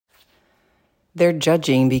They're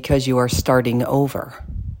judging because you are starting over.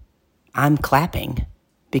 I'm clapping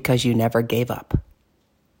because you never gave up.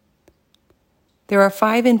 There are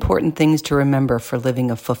 5 important things to remember for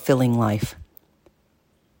living a fulfilling life.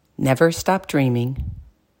 Never stop dreaming.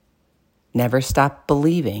 Never stop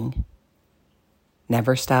believing.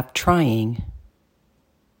 Never stop trying.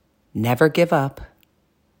 Never give up.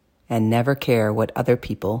 And never care what other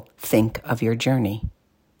people think of your journey.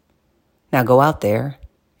 Now go out there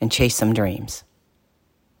and chase some dreams.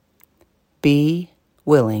 Be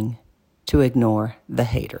willing to ignore the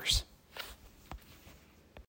haters.